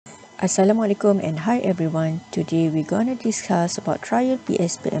Assalamualaikum and hi everyone. Today we're gonna discuss about trial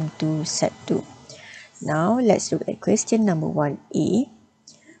PSPM2 set 2. Now let's look at question number 1A.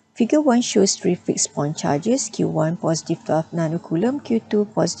 Figure 1 shows three fixed point charges, Q1 positive 12 nanocoulomb,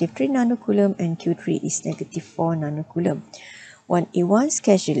 Q2 positive 3 nanocoulomb and Q3 is negative 4 nanocoulomb. 1A1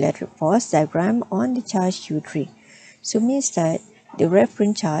 sketch the electric force diagram on the charge Q3. So means that the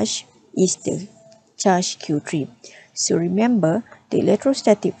reference charge is the charge Q3. So remember, the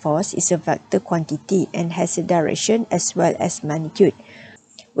electrostatic force is a vector quantity and has a direction as well as magnitude.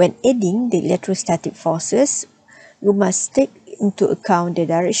 When adding the electrostatic forces, you must take into account the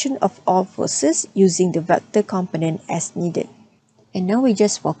direction of all forces using the vector component as needed. And now we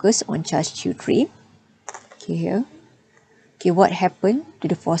just focus on charge Q3. Okay, here. Okay, what happened to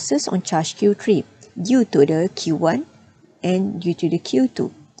the forces on charge Q3 due to the Q1 and due to the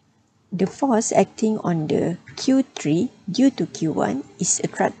Q2? The force acting on the Q3 due to Q1 is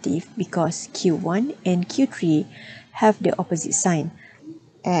attractive because Q1 and Q3 have the opposite sign,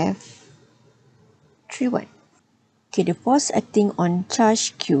 F31. Okay, the force acting on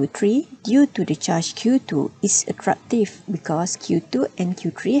charge Q3 due to the charge Q2 is attractive because Q2 and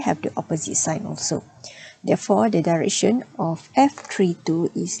Q3 have the opposite sign also. Therefore, the direction of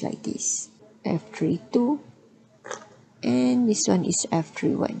F32 is like this. F32 and this one is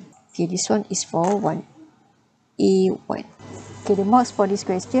F31. Okay, this one is for 1A1. Okay, the marks for this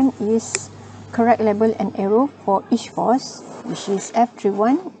question is correct label and arrow for each force, which is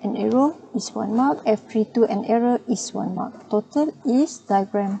F31 and arrow is 1 mark, F32 and arrow is 1 mark. Total is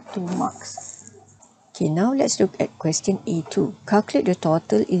diagram 2 marks. Okay, now let's look at question A2. Calculate the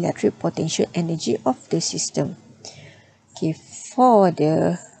total electric potential energy of the system. Okay, for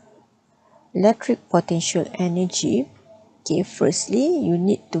the electric potential energy, okay, firstly, you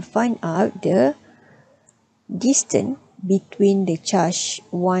need to find out the distance between the charge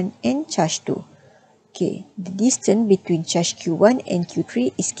 1 and charge 2. Okay, the distance between charge Q1 and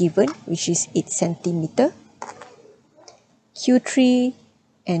Q3 is given, which is 8 cm. Q3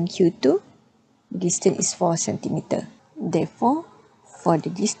 and Q2, distance is 4 cm. Therefore, for the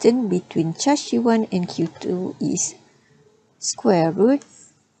distance between charge Q1 and Q2 is square root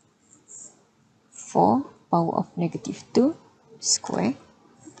 4 power of negative 2 square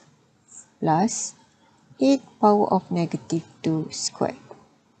plus 8 power of negative 2 square.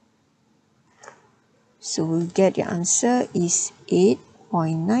 So we'll get the answer is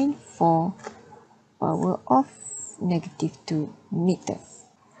 8.94 power of negative 2 meter.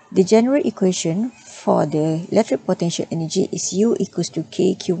 The general equation for the electric potential energy is U equals to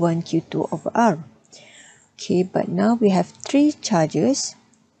K Q1 Q2 over R. Okay, but now we have three charges.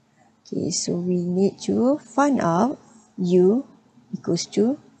 Okay, so we need to find out U equals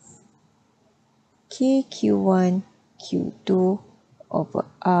to K Q1 Q2 over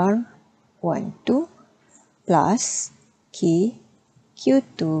R12 plus K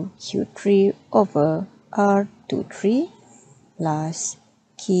Q2 Q3 over R23 plus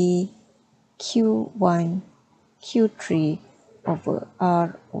K Q1 Q3 over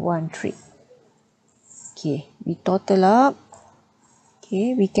R13. Okay, we total up.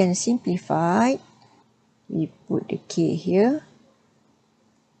 Okay, we can simplify. We put the K here.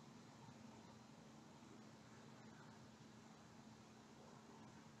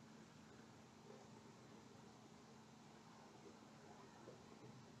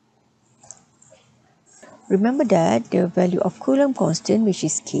 Remember that the value of Coulomb constant, which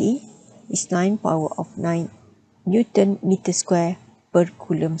is K, is 9 power of 9 Newton meter square per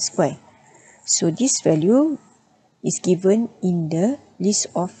Coulomb square. So this value is given in the list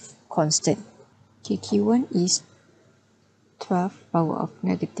of constant. Okay, Q1 is 12 power of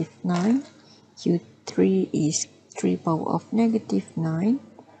negative 9. Q3 is 3 power of negative 9.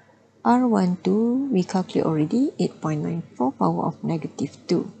 R12 we calculate already, 8.94 power of negative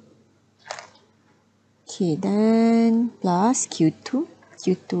 2. Okay, then plus Q2.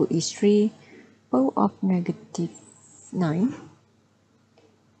 Q2 is 3 power of negative 9.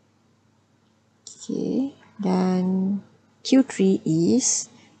 Okay, then Q3 is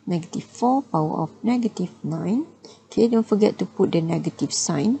negative 4 power of negative 9. Okay, don't forget to put the negative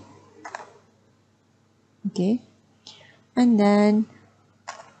sign. Okay, and then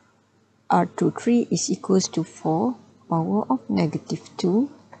R23 is equals to 4 power of negative 2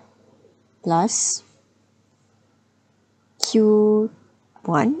 plus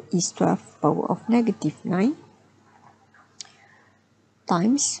Q1 is 12 power of negative 9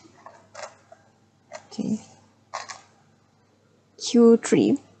 times, okay,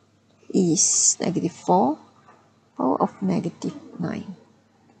 Q3 is negative 4 power of negative 9,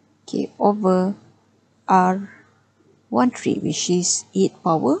 okay, over R 13, which is 8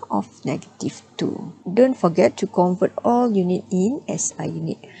 power of negative 2. Don't forget to convert all unit in SI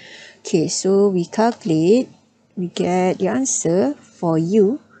unit. Okay, so we calculate, we get the answer for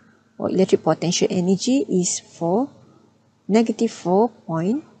U, or electric potential energy, is for negative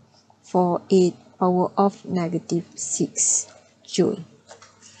 4.48 power of negative 6 joule.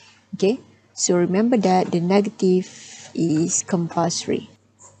 Okay, so remember that the negative is compulsory.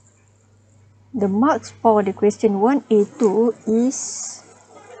 The marks for the question 1A2 is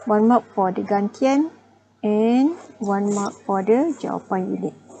 1 mark for the gantian and 1 mark for the jawapan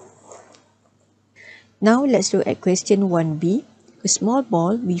unit. Now let's look at question 1B. A small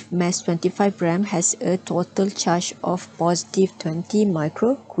ball with mass 25 gram has a total charge of positive 20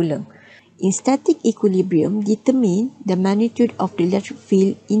 microcoulomb. In static equilibrium, determine the magnitude of the electric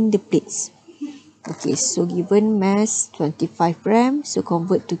field in the plates. Okay, so given mass 25 gram, so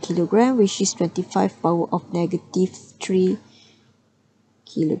convert to kilogram, which is 25 power of negative 3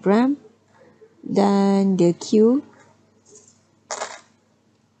 kilogram. Then the Q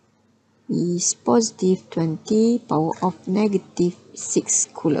is positive 20 power of negative 6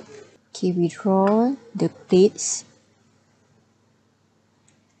 coulomb. Okay, we draw the plates.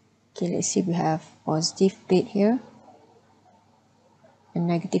 Okay, let's see, we have positive plate here and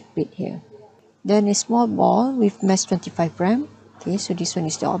negative plate here. Then a small ball with mass 25 gram. Okay, so this one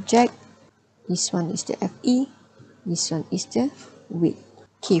is the object, this one is the Fe, this one is the weight.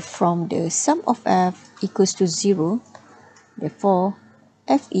 Okay, from the sum of F equals to 0, therefore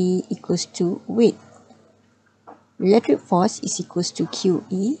Fe equals to weight. Electric force is equals to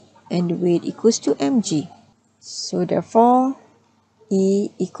QE and the weight equals to mg. So therefore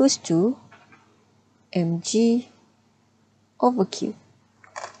E equals to mg over Q.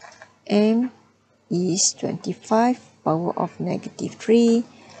 M is 25 power of negative 3.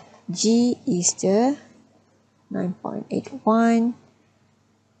 G is the 9.81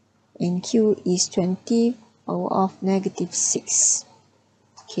 and Q is 20 power of negative 6.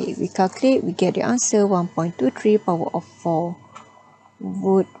 Okay, we calculate, we get the answer 1.23 power of 4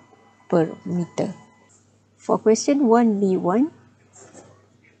 volt per meter. For question 1B1,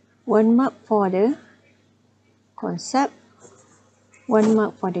 1 mark for the concept, 1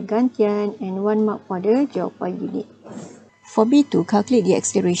 mark for the gantian and 1 mark for the jawapan unit. For B2, calculate the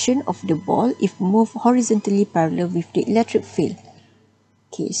acceleration of the ball if moved horizontally parallel with the electric field.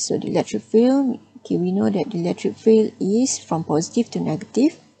 Okay, so the electric field, okay, we know that the electric field is from positive to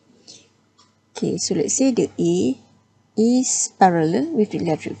negative. Okay, so let's say the A is parallel with the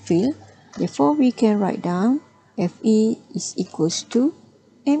electric field. Therefore, we can write down Fe is equals to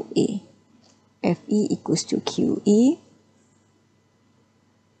Ma. Fe equals to QE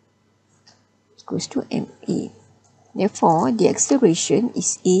equals to Ma. Therefore, the acceleration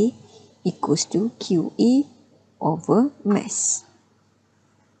is A equals to QE over mass.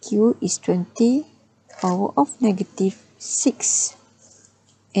 Q is 20 power of negative 6.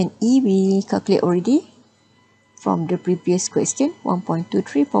 And E we calculate already from the previous question,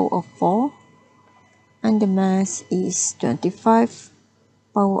 1.23 power of 4. And the mass is 25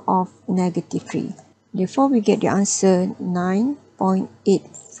 power of negative 3. Therefore, we get the answer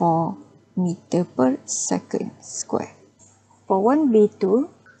 9.84 meter per second square. For 1B2,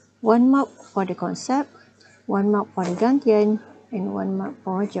 1 mark for the concept, 1 mark for the gantian, and 1 mark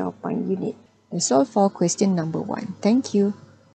for jawapan unit. That's all for question number 1. Thank you.